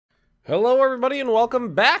Hello everybody and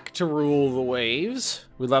welcome back to Rule the Waves.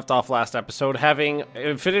 We left off last episode having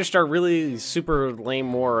finished our really super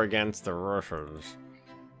lame war against the Russians.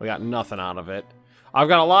 We got nothing out of it. I've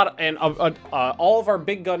got a lot, and all of our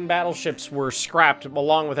big gun battleships were scrapped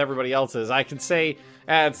along with everybody else's. I could say,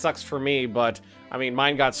 it sucks for me, but I mean,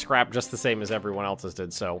 mine got scrapped just the same as everyone else's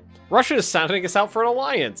did, so. Russia is sounding us out for an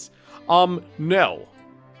alliance. No.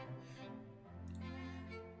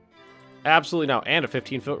 Absolutely no. And a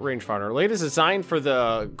 15-foot rangefinder. Latest design for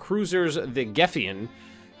the cruisers, the Geffian,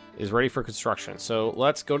 is ready for construction. So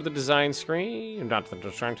let's go to the design screen, not to the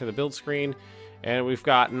design, to the build screen, and we've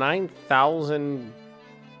got 9,000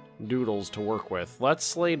 doodles to work with.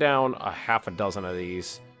 Let's lay down a half a dozen of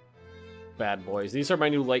these bad boys. These are my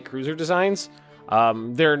new light cruiser designs.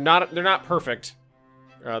 They're not perfect.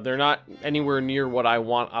 They're not anywhere near what I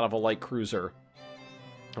want out of a light cruiser.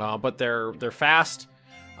 But they're fast.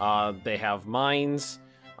 They have mines.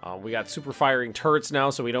 We got super firing turrets now,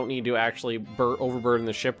 so we don't need to actually overburden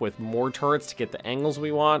the ship with more turrets to get the angles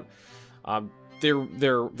we want.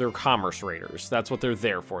 They're commerce raiders. That's what they're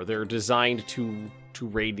there for. They're designed to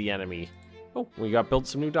raid the enemy. Oh, we got built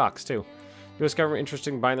some new docks too. U.S. government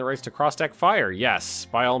interested in buying the rights to cross-deck fire. Yes,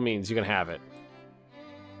 by all means, you can have it.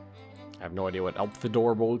 I have no idea what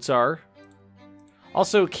Elpthador boats are.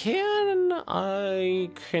 Also, can I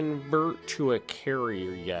convert to a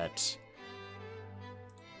carrier yet?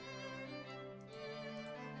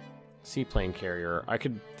 Seaplane carrier. I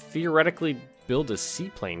could theoretically build a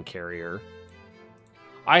seaplane carrier.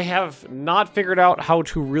 I have not figured out how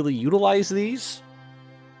to really utilize these.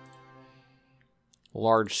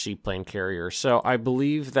 Large seaplane carrier. So I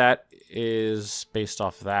believe that is based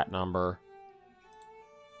off that number.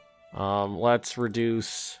 Let's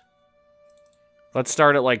reduce... Let's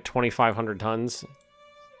start at like 2,500 tons.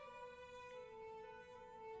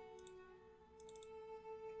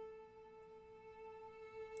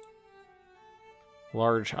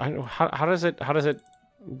 Large. I don't, how does it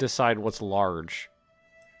decide what's large?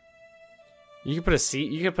 You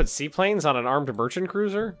can put seaplanes on an armed merchant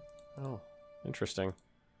cruiser? Oh, interesting.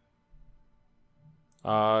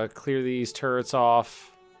 Clear these turrets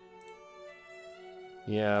off.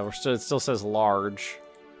 Yeah, it still says large.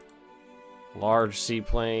 Large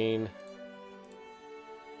seaplane.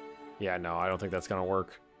 Yeah, no, I don't think that's gonna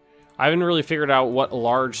work. I haven't really figured out what a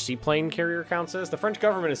large seaplane carrier counts as. The French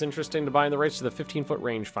government is interested in buying the rights to the 15-foot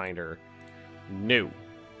rangefinder. No.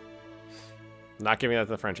 Not giving that to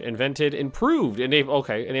the French. Invented, improved,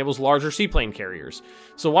 enables larger seaplane carriers.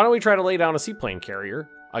 So why don't we try to lay down a seaplane carrier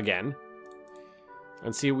again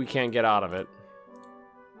and see what we can get out of it.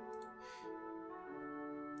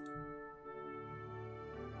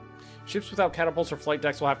 Ships without catapults or flight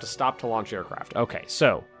decks will have to stop to launch aircraft. Okay,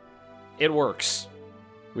 so it works.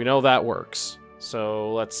 We know that works.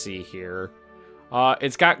 So let's see here.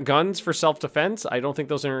 It's got guns for self-defense. I don't think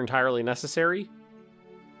those are entirely necessary.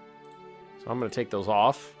 So I'm going to take those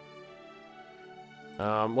off.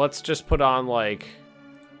 Let's just put on like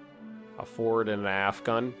a forward and an aft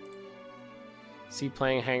gun.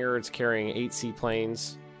 Seaplane hangar, it's carrying 8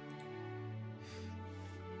 seaplanes.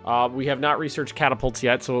 We have not researched catapults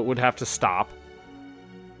yet, so it would have to stop.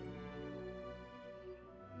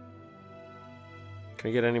 Can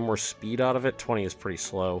we get any more speed out of it? 20 is pretty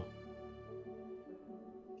slow.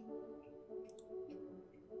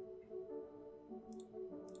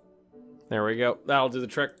 There we go. That'll do the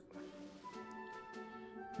trick.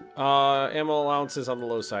 Ammo allowances on the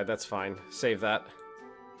low side. That's fine. Save that.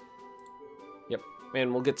 Yep.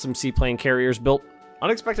 And we'll get some seaplane carriers built.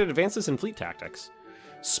 Unexpected advances in fleet tactics.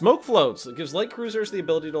 Smoke floats. It gives light cruisers the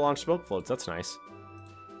ability to launch smoke floats. That's nice.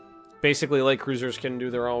 Basically, light cruisers can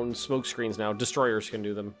do their own smoke screens now. Destroyers can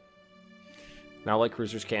do them. Now light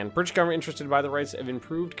cruisers can. British government interested by the rights of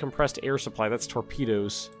improved compressed air supply. That's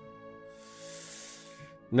torpedoes.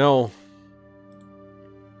 No.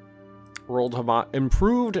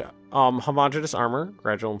 Improved homogeneous armor.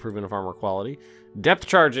 Gradual improvement of armor quality. Depth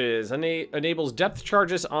charges. Enables depth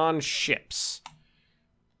charges on ships.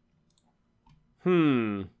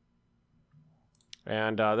 And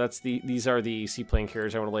these are the seaplane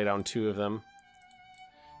carriers. I want to lay down 2 of them.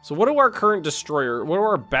 So what do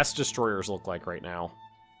our best destroyers look like right now?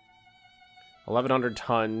 1,100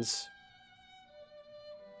 tons.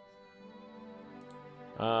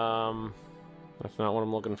 That's not what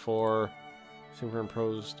I'm looking for.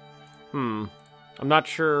 Superimposed. I'm not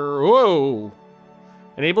sure. Whoa!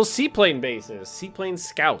 Enables seaplane bases. Seaplane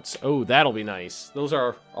scouts. Oh, that'll be nice. Those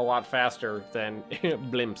are a lot faster than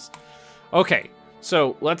blimps. Okay,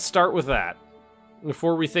 so let's start with that.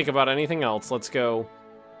 Before we think about anything else, let's go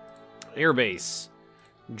airbase.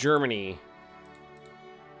 Germany.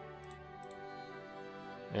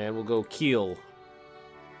 And we'll go Kiel.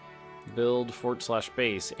 Build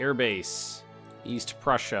fort/base. Air base. East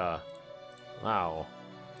Prussia. Wow.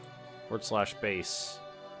 Fort/base.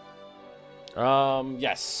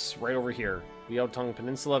 Yes, right over here. The Liaotung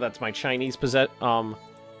Peninsula, that's my Chinese possessions.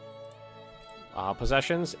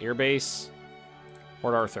 Air base.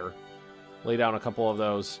 Port Arthur. Lay down a couple of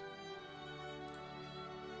those.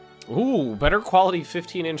 Ooh, better quality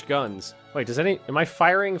 15-inch guns. Wait, am I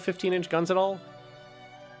firing 15-inch guns at all?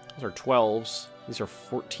 Those are 12s. These are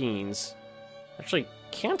 14s. Actually,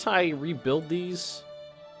 can't I rebuild these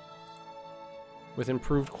with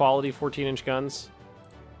improved quality 14-inch guns?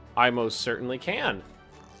 I most certainly can.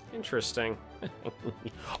 Interesting.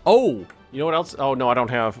 Oh, you know what else? Oh, no, I don't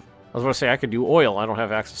have... I was going to say I could do oil. I don't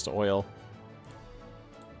have access to oil.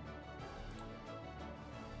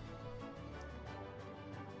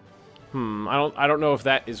 I don't know if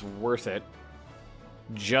that is worth it.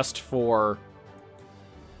 Just for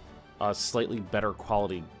a slightly better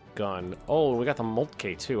quality gun. Oh, we got the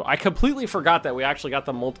Moltke too. I completely forgot that we actually got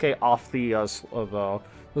the Moltke off the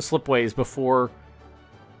slipways before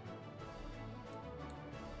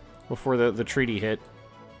the treaty hit.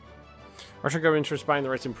 Russian government interest buying the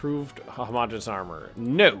rights improved homogeneous armor.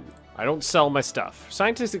 No, I don't sell my stuff.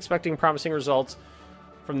 Scientists expecting promising results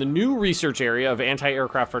from the new research area of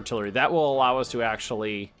anti-aircraft artillery. That will allow us to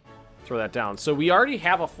actually throw that down. So we already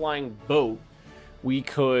have a flying boat. We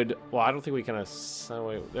could... Well, I don't think we can... That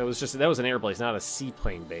was an air base, not a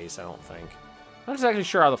seaplane base, I don't think. I'm not exactly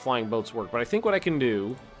sure how the flying boats work, but I think what I can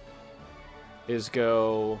do is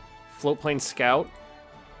go float plane scout,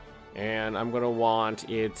 and I'm going to want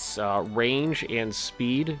its range and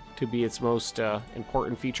speed to be its most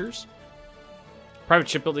important features. Private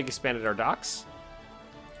shipbuilding expanded our docks.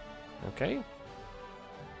 Okay.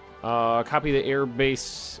 Copy the air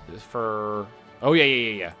base for... Oh,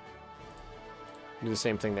 yeah. Do the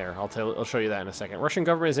same thing there. I'll show you that in a second. Russian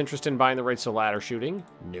government is interested in buying the rights to ladder shooting.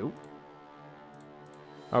 Nope.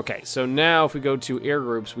 Okay, so now if we go to air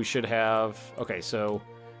groups, we should have... Okay, so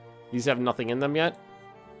these have nothing in them yet.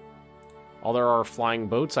 All there are flying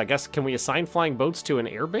boats. I guess, can we assign flying boats to an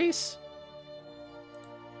air base?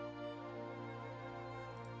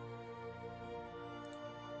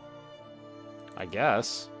 I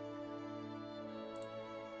guess.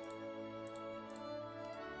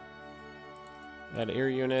 Add air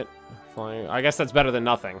unit. Flying. I guess that's better than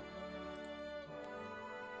nothing.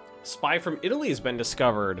 Spy from Italy has been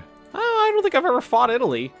discovered. Oh, I don't think I've ever fought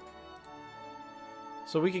Italy.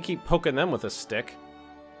 So we could keep poking them with a stick.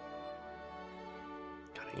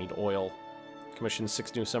 God, I need oil. Commission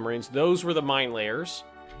 6 new submarines. Those were the mine layers.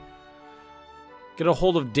 Get a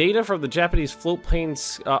hold of data from the Japanese float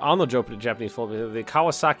planes, on the Japanese float plane, the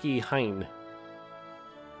Kawasaki Hein.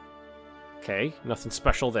 Okay, nothing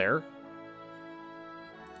special there.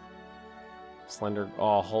 Slender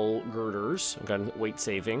hull girders. I've got weight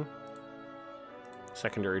saving.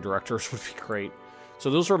 Secondary directors would be great. So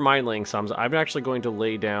those were mine laying subs. I'm actually going to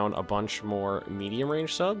lay down a bunch more medium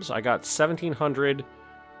range subs. I got 1,700 to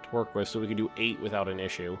work with, so we can do 8 without an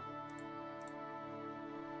issue.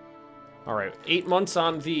 Alright, 8 months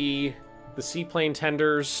on the seaplane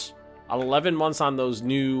tenders, 11 months on those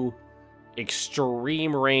new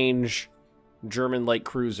extreme range German light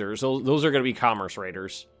cruisers. Those are going to be commerce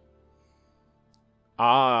raiders.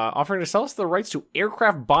 Offering to sell us the rights to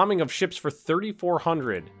aircraft bombing of ships for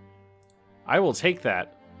 3,400. I will take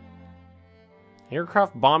that.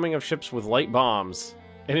 Aircraft bombing of ships with light bombs.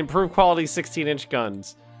 And improved quality 16-inch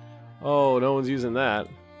guns. Oh, no one's using that.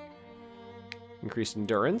 Increased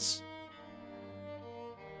endurance.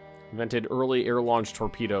 Invented early air-launched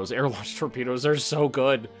torpedoes. Air-launched torpedoes are so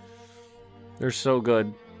good. They're so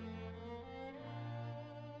good.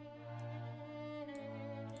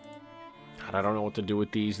 God, I don't know what to do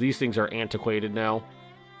with these. These things are antiquated now.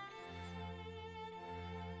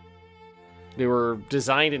 They were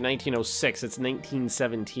designed in 1906. It's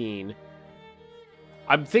 1917.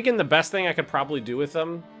 I'm thinking the best thing I could probably do with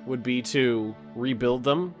them would be to rebuild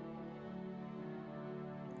them.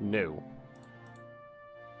 No.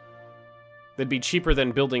 That'd be cheaper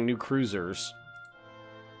than building new cruisers.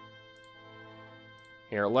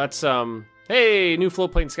 Here, let's, hey, new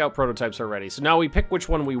floatplane scout prototypes are ready. So now we pick which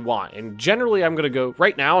one we want. And generally, I'm going to go,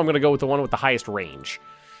 right now, I'm going to go with the one with the highest range.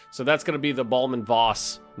 So that's going to be the Ballman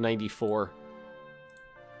Voss 94.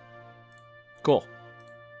 Cool.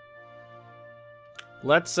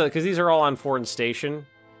 Let's, because these are all on foreign station.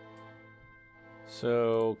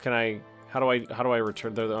 So, can I, how do I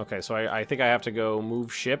return, okay, so I think I have to go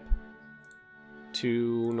move ship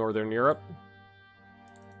to Northern Europe.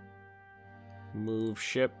 Move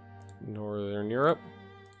ship, Northern Europe.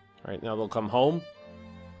 Alright, now they'll come home.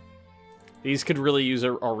 These could really use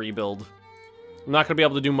a rebuild. I'm not going to be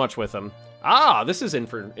able to do much with them. Ah, this is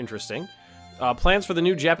interesting. Plans for the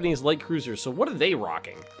new Japanese light cruisers. So what are they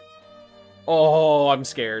rocking? Oh, I'm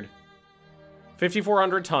scared.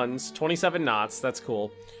 5,400 tons, 27 knots. That's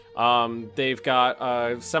cool. They've got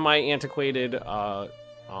a semi-antiquated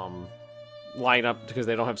lineup because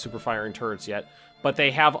they don't have super firing turrets yet. But they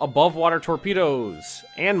have above-water torpedoes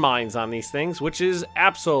and mines on these things, which is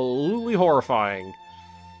absolutely horrifying.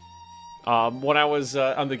 When I was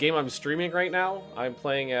on the game I'm streaming right now, I'm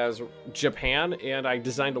playing as Japan, and I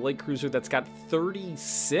designed a light cruiser that's got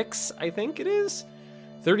 36, I think it is?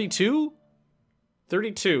 32?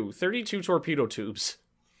 32 torpedo tubes.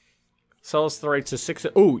 Sell us the rights to 6...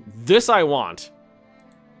 Oh, this I want.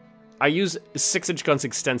 I use 6-inch guns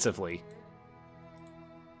extensively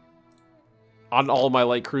on all of my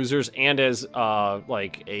light cruisers, and as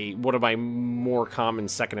like one of my more common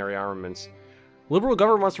secondary armaments. Liberal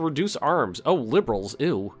government wants to reduce arms. Oh, liberals,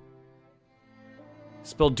 ew.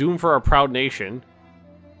 Spell doom for our proud nation.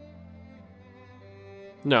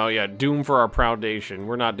 No, yeah, doom for our proud nation.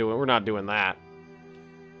 We're not doing that.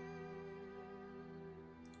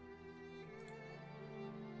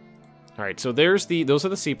 All right, so those are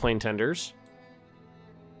the seaplane tenders.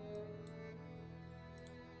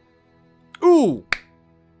 Ooh!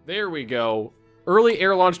 There we go. Early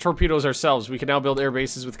air-launched torpedoes ourselves. We can now build air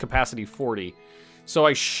bases with capacity 40. So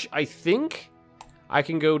I think I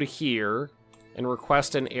can go to here and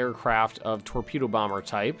request an aircraft of torpedo bomber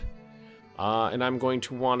type. And I'm going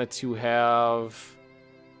to want it to have...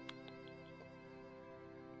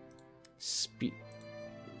 Speed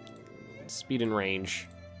and range.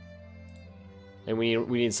 And we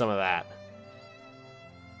need some of that.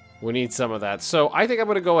 We need some of that. So I think I'm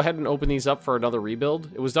going to go ahead and open these up for another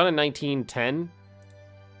rebuild. It was done in 1910.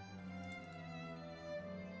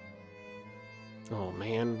 Oh,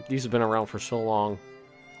 man. These have been around for so long.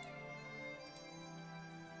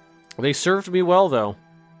 They served me well, though.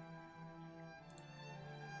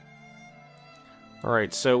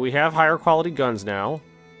 Alright, so we have higher quality guns now.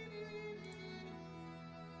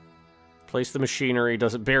 Place the machinery.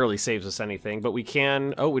 Doesn't barely saves us anything, but we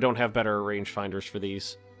can... Oh, we don't have better rangefinders for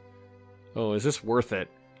these. Oh, is this worth it?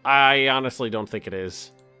 I honestly don't think it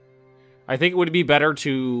is. I think it would be better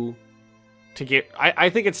to get... I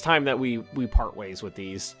think it's time that we part ways with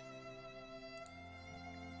these.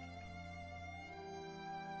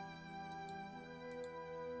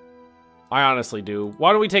 I honestly do.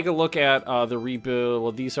 Why don't we take a look at the rebuild?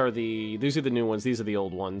 Well, these are the new ones. These are the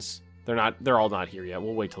old ones. They're all not here yet.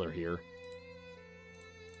 We'll wait till they're here.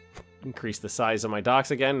 Increase the size of my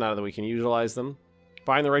docks again, now that we can utilize them.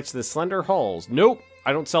 Buying the rights to the slender hulls. Nope,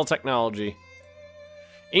 I don't sell technology.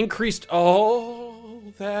 Increased... Oh,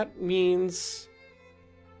 that means...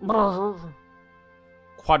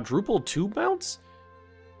 Quadruple tube mounts?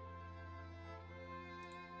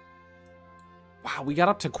 Wow, we got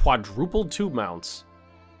up to quadruple tube mounts.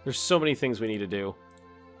 There's so many things we need to do.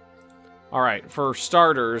 Alright, for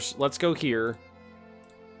starters, let's go here.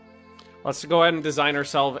 Let's go ahead and design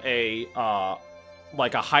ourselves a,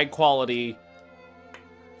 like a high-quality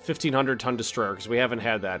 1,500-ton destroyer, because we haven't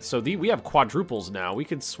had that. So we have quadruples now. We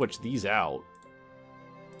could switch these out.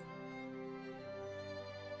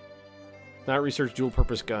 Not research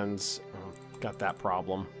dual-purpose guns. Oh, got that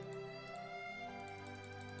problem.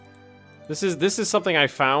 This is something I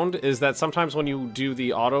found, is that sometimes when you do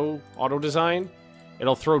the auto design,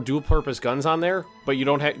 it'll throw dual-purpose guns on there, but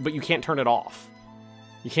you can't turn it off.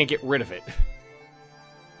 You can't get rid of it.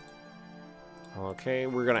 Okay,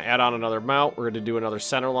 we're gonna add on another mount. We're gonna do another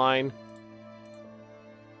center line.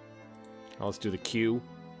 Oh, let's do the Q.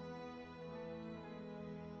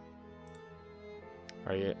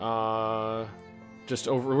 All right,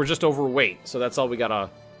 we're just overweight, so that's all we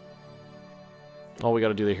gotta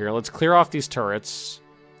do here. Let's clear off these turrets.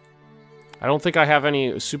 I don't think I have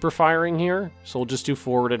any super firing here, so we'll just do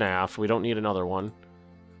forward and aft. We don't need another one.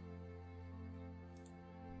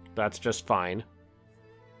 That's just fine.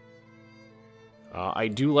 I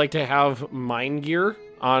do like to have mine gear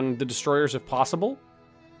on the destroyers if possible.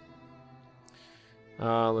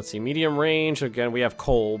 Let's see, medium range. Again, we have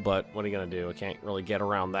coal, but what are you going to do? I can't really get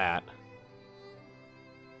around that.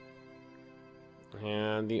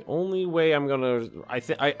 And the only way I'm going to...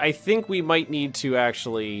 I think we might need to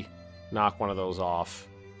actually knock one of those off.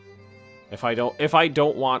 If I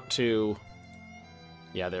don't want to...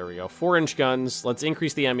 Yeah, there we go. 4-inch guns. Let's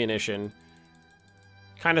increase the ammunition.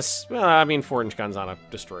 Kind of... Well, I mean, 4-inch guns on a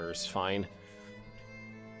destroyer is fine.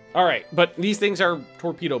 Alright, but these things are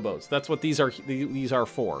torpedo boats. That's what these are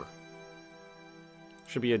for.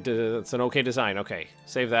 Should be it's an okay design. Okay,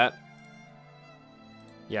 save that.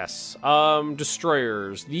 Yes.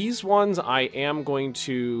 Destroyers. These ones I am going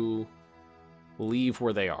to leave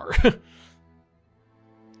where they are.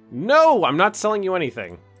 No, I'm not selling you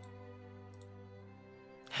anything.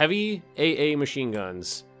 Heavy AA machine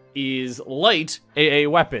guns is light AA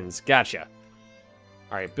weapons. Gotcha.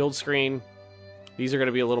 All right, build screen. These are going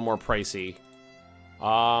to be a little more pricey.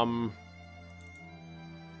 I'm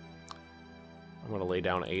going to lay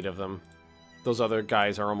down 8 of them. Those other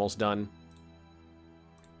guys are almost done.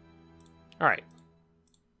 All right.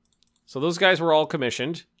 So those guys were all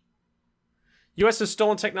commissioned. U.S. has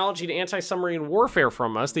stolen technology to anti-submarine warfare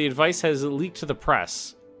from us. The advice has leaked to the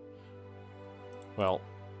press. Well,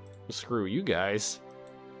 screw you guys.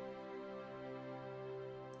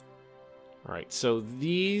 All right, so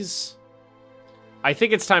these... I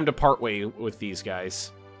think it's time to part way with these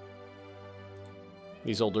guys.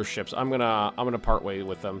 These older ships. I'm gonna part way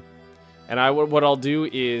with them. And what I'll do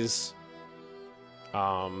is... we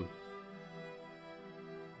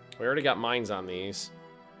already got mines on these.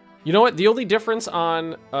 You know what? The only difference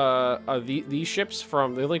on these ships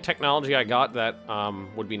from the only technology I got that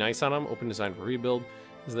would be nice on them, open design for rebuild,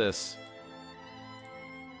 is this.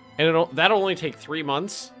 And that'll only take 3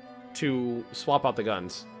 months to swap out the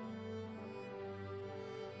guns.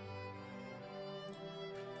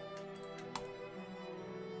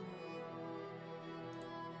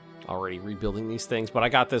 Already rebuilding these things, but I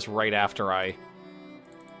got this right after I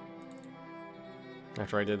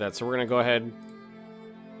did that. So we're gonna go ahead,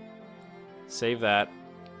 save that.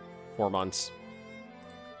 4 months.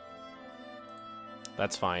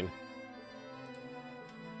 That's fine.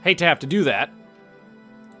 Hate to have to do that.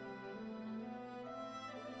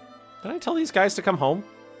 Did I tell these guys to come home?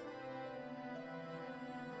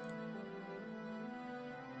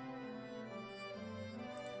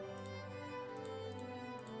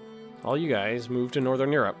 All you guys move to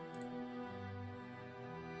Northern Europe.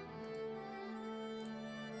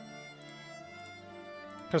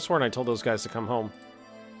 I could have sworn I told those guys to come home.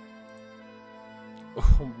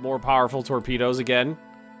 More powerful torpedoes again.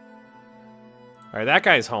 Alright, that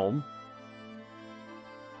guy's home.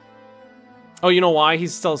 Oh, you know why?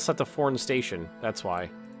 He's still set to foreign station. That's why.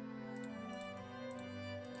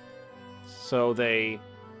 So they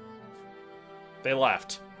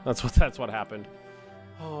left. That's what happened.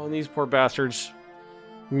 Oh, and these poor bastards.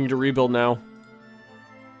 We need to rebuild now.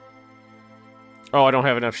 Oh, I don't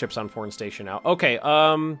have enough ships on foreign station now. Okay,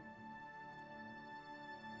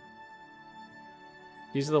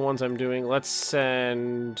 these are the ones I'm doing. Let's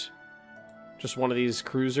send just one of these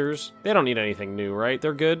cruisers. They don't need anything new, right?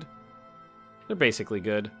 They're good. They're basically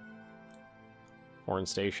good. Foreign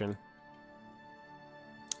station.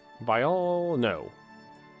 By all, no.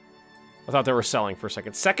 I thought they were selling for a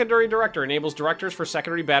second. Secondary director enables directors for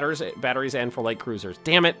secondary batteries and for light cruisers.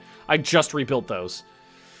 Damn it! I just rebuilt those.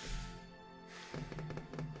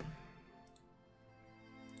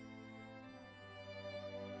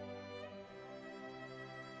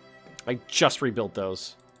 I just rebuilt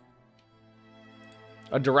those.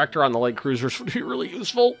 A director on the light cruisers would be really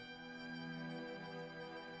useful.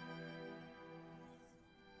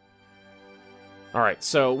 All right,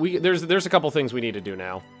 so there's a couple things we need to do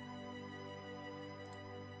now.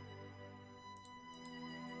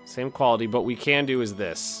 Same quality, but we can do is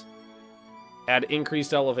this. Add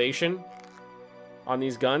increased elevation on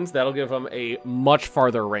these guns. That'll give them a much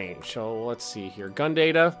farther range. So let's see here. Gun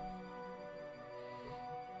data.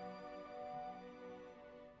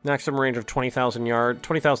 Maximum range of 20,000 yard,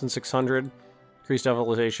 20,600. Increased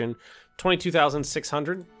elevation,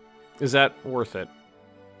 22,600. Is that worth it?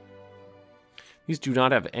 These do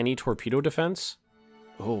not have any torpedo defense?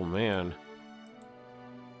 Oh, man.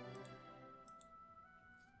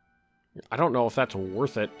 I don't know if that's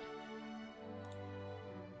worth it.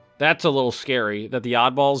 That's a little scary, that the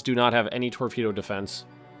oddballs do not have any torpedo defense.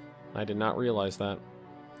 I did not realize that.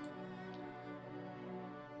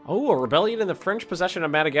 Oh, a rebellion in the French possession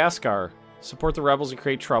of Madagascar. Support the rebels and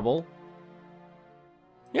create trouble.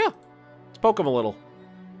 Yeah, let's poke them a little.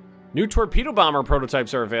 New torpedo bomber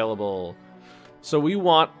prototypes are available. So we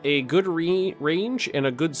want a good range and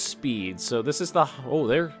a good speed. So this is the... Oh,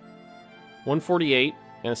 there. 148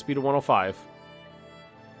 and a speed of 105.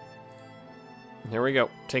 There we go.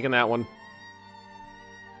 Taking that one.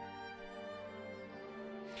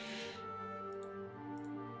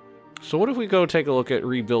 So what if we go take a look at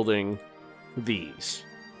rebuilding these?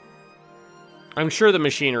 I'm sure the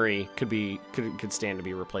machinery could stand to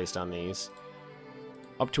be replaced on these.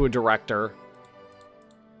 Up to a director.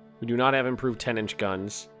 We do not have improved 10-inch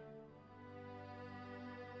guns.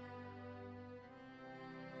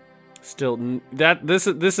 Still, this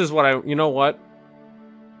is what I... You know what?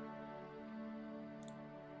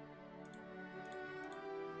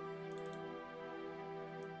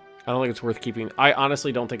 I don't think it's worth keeping. I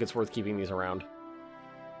honestly don't think it's worth keeping these around.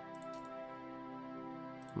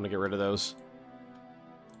 I'm gonna get rid of those.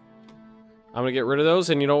 I'm gonna get rid of those,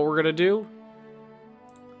 and you know what we're gonna do?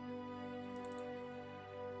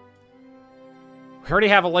 We already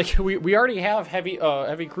have we already have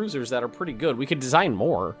heavy cruisers that are pretty good. We could design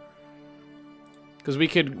more. Because we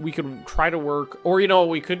could try to work, or you know what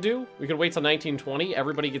we could do? We could wait till 1920,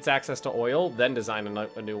 everybody gets access to oil, then design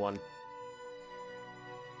a new one.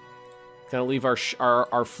 Gonna leave our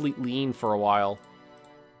fleet lean for a while.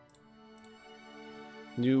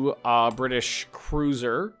 New British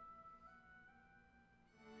cruiser.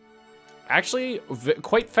 Actually,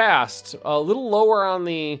 quite fast. A little lower on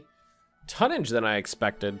the tonnage than I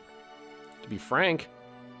expected, to be frank.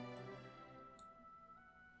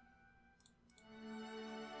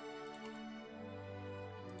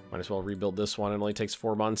 Might as well rebuild this one. It only takes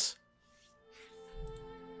 4 months.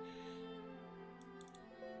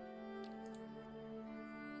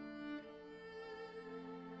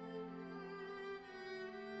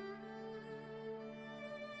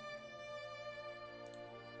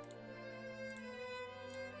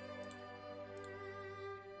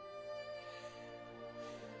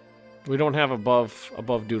 We don't have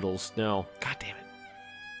above doodles. No. God damn it.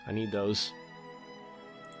 I need those.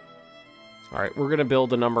 All right, we're gonna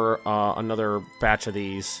build another batch of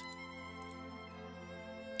these.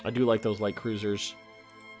 I do like those light cruisers.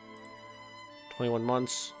 21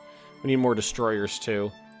 months. We need more destroyers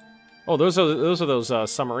too. Oh, those are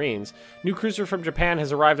those submarines. New cruiser from Japan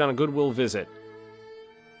has arrived on a goodwill visit.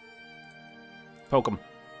 Poke 'em.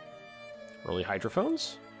 Early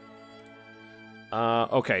hydrophones.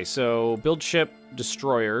 Okay, so build ship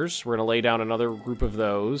destroyers. We're gonna lay down another group of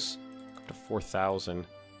those. Up to 4,000.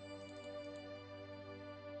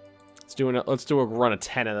 Let's do a run of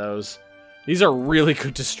 10 of those. These are really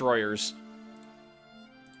good destroyers.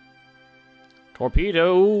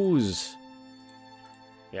 Torpedoes.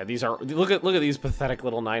 Yeah, these are. Look at these pathetic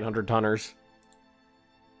little 900 tonners.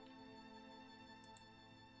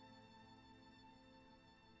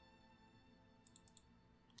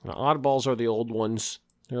 Now, oddballs are the old ones.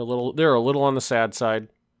 They're a little on the sad side.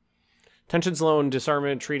 Tensions low and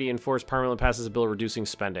disarmament treaty enforced permanently passes a bill reducing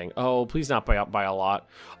spending. Oh, please not by a lot.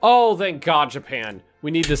 Oh, thank God, Japan.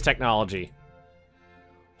 We need this technology.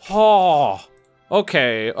 Oh,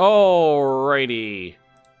 okay. Alrighty.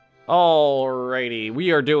 Alrighty.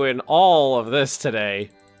 We are doing all of this today.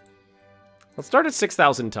 Let's start at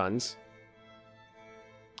 6,000 tons.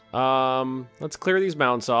 Let's clear these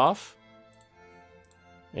mounts off.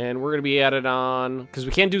 And we're going to be added on, because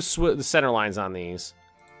we can't do the center lines on these.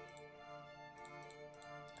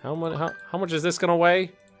 How much is this gonna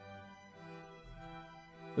weigh?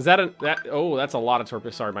 Is that oh, that's a lot of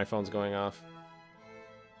torpedoes. Sorry, my phone's going off.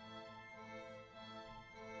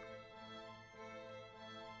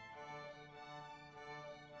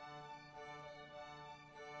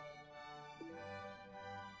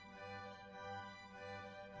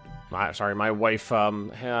 Sorry, my wife,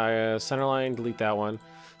 centerline, delete that one.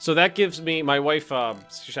 So that gives me, my wife,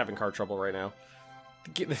 she's having car trouble right now.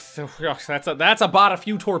 That's about a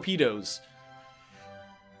few torpedoes.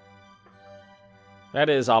 That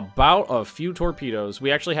is about a few torpedoes.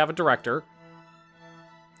 We actually have a director.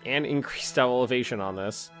 And increased elevation on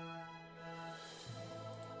this.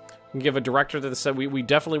 We can give a director to the... We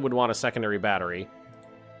definitely would want a secondary battery.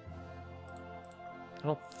 I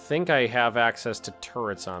don't think I have access to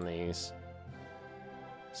turrets on these.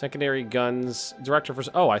 Secondary guns. Director for...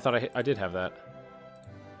 Oh, I thought I did have that.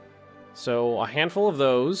 So, a handful of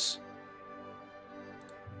those.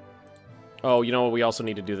 Oh, you know what? We also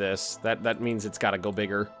need to do this. That means it's got to go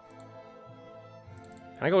bigger.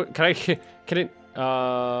 Can I go... Can it...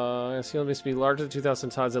 Seal needs to be larger than 2,000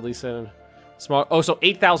 tons, at least in... Small... Oh, so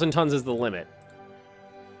 8,000 tons is the limit.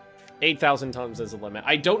 8,000 tons is the limit.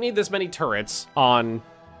 I don't need this many turrets on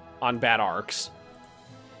bad arcs.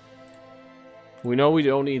 We know we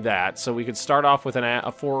don't need that, so we could start off with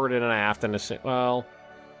a forward and an aft and a... Well...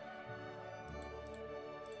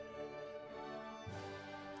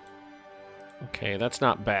 Okay, that's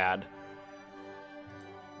not bad.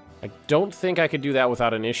 I don't think I could do that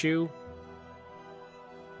without an issue.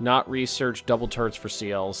 Not research double turrets for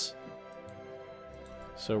CLs.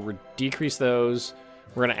 So we decrease those.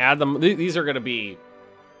 We're gonna add them. These are gonna be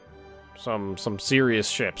some serious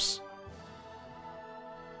ships.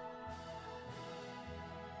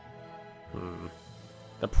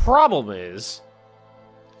 The problem is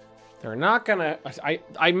they're not gonna...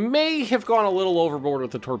 I may have gone a little overboard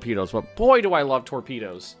with the torpedoes, but boy do I love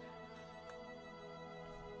torpedoes.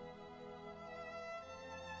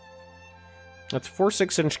 That's 4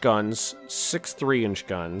 6-inch guns, 6 3-inch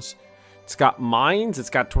guns. It's got mines. It's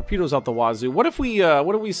got torpedoes out the wazoo. What if we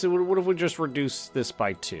just reduce this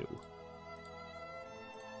by 2?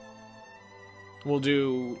 We'll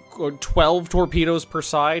do 12 torpedoes per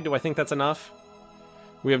side. Do I think that's enough?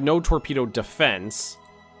 We have no torpedo defense.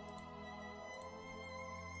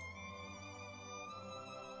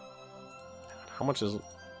 How much is...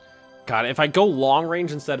 God, if I go long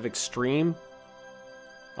range instead of extreme,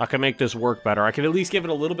 I can make this work better. I can at least give it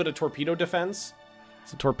a little bit of torpedo defense.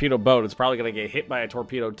 It's a torpedo boat. It's probably going to get hit by a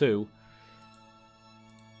torpedo, too.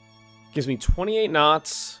 Gives me 28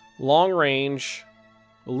 knots, long range,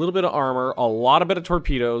 a little bit of armor, a lot of bit of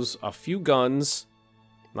torpedoes, a few guns.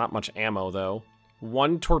 Not much ammo, though.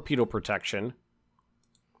 1 torpedo protection.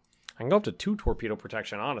 I can go up to 2 torpedo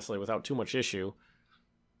protection, honestly, without too much issue.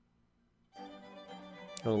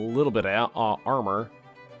 A little bit of armor.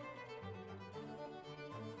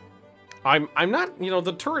 I'm not, you know,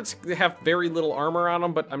 the turrets have very little armor on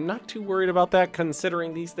them, but I'm not too worried about that,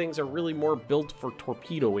 considering these things are really more built for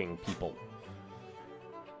torpedoing people.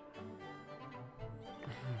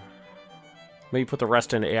 Maybe put the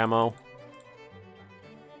rest into ammo.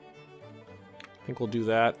 I think we'll do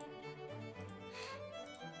that.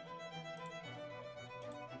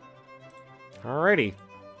 Alrighty.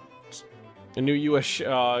 A new U.S.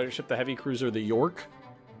 ship, the heavy cruiser, the York.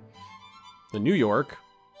 The New York.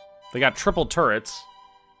 They got triple turrets.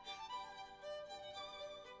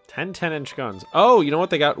 10 10-inch guns. Oh, you know what?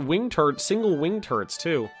 They got wing turrets, single wing turrets,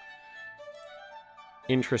 too.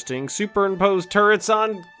 Interesting. Superimposed turrets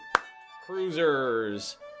on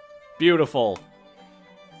cruisers. Beautiful.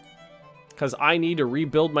 Because I need to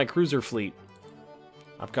rebuild my cruiser fleet.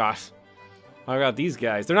 I've got these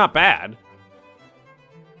guys. They're not bad.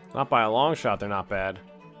 Not by a long shot, they're not bad.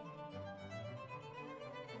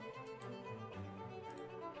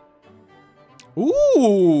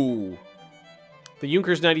 Ooh! The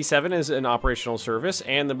Junkers 97 is in operational service,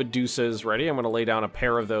 and the Medusa is ready. I'm going to lay down a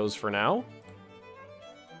pair of those for now.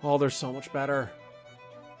 Oh, they're so much better.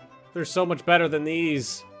 They're so much better than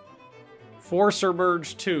these. 4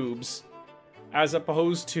 submerged tubes, as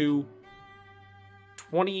opposed to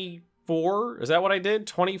 24. Is that what I did?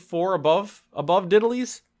 24 above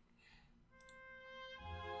diddlies?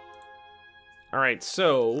 Alright,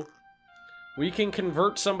 so we can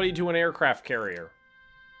convert somebody to an aircraft carrier.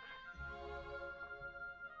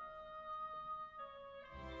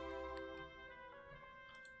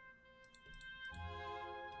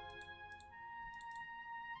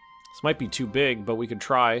 This might be too big, but we could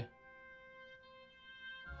try.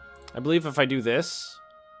 I believe if I do this,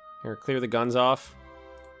 here, clear the guns off,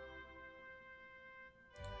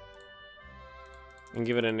 and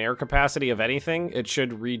give it an air capacity of anything, it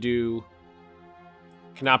should redo.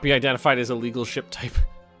 Cannot be identified as a legal ship type.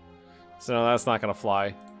 So no, that's not gonna fly.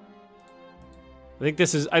 I think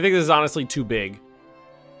this is honestly too big.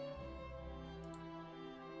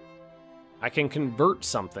 I can convert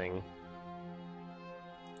something.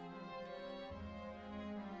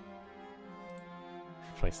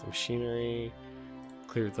 Replace the machinery.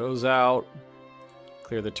 Clear those out.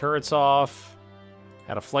 Clear the turrets off.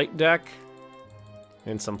 Add a flight deck.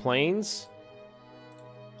 And some planes.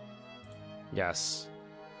 Yes.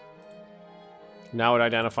 Now it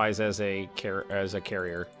identifies as a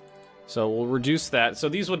carrier. So we'll reduce that. So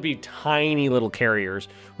these would be tiny little carriers.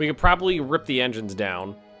 We could probably rip the engines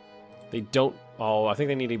down. They don't... Oh, I think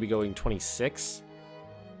they need to be going 26.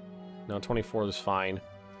 No, 24 is fine.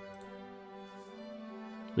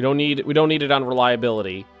 We don't need it on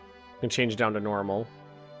reliability. We can change it down to normal.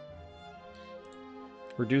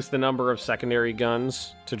 Reduce the number of secondary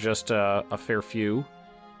guns to just a fair few.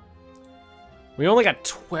 We only got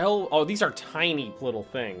 12. Oh, these are tiny little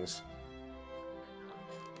things.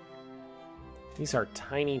 These are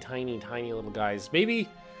tiny, tiny, tiny little guys. Maybe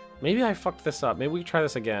I fucked this up. Maybe we can try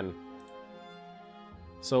this again.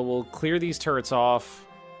 So we'll clear these turrets off.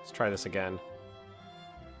 Let's try this again.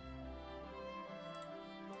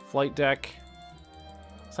 Flight deck.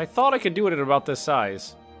 So I thought I could do it at about this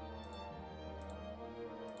size.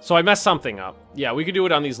 So I messed something up. Yeah, we could do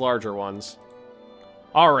it on these larger ones.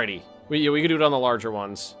 Alrighty. We could do it on the larger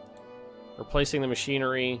ones. Replacing the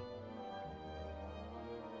machinery.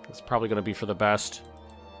 It's probably going to be for the best.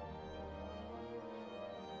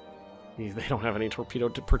 They don't have any torpedo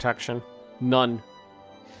protection. None.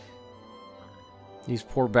 These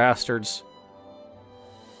poor bastards.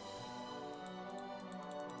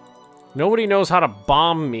 Nobody knows how to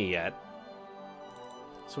bomb me yet.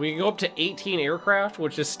 So we can go up to 18 aircraft,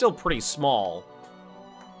 which is still pretty small.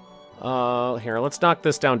 Here, let's knock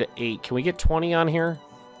this down to 8. Can we get 20 on here?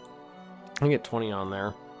 I can get 20 on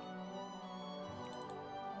there.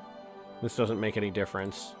 This doesn't make any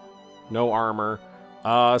difference. No armor.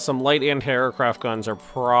 Some light anti-aircraft guns are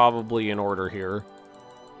probably in order here.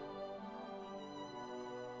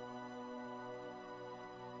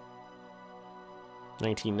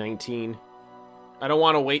 $19.19. I don't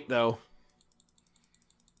want to wait, though.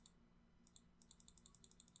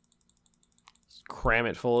 Just cram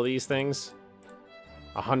it full of these things.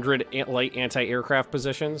 100 light anti-aircraft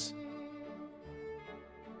positions.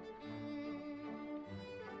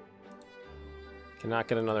 Cannot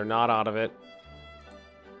get another knot out of it.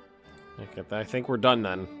 I think we're done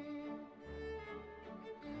then.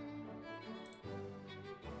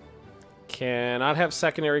 Cannot have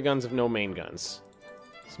secondary guns of no main guns.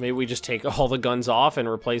 So maybe we just take all the guns off and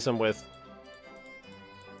replace them with...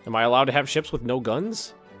 Am I allowed to have ships with no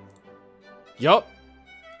guns? Yup.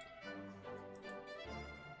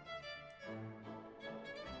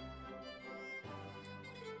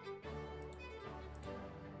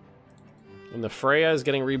 And the Freya is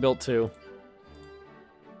getting rebuilt too.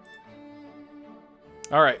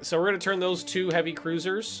 Alright, so we're going to turn those 2 heavy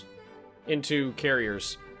cruisers into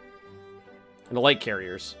carriers. Into light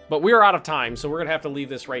carriers. But we are out of time, so we're going to have to leave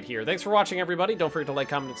this right here. Thanks for watching, everybody. Don't forget to like,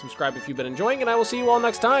 comment, and subscribe if you've been enjoying, and I will see you all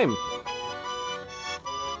next time.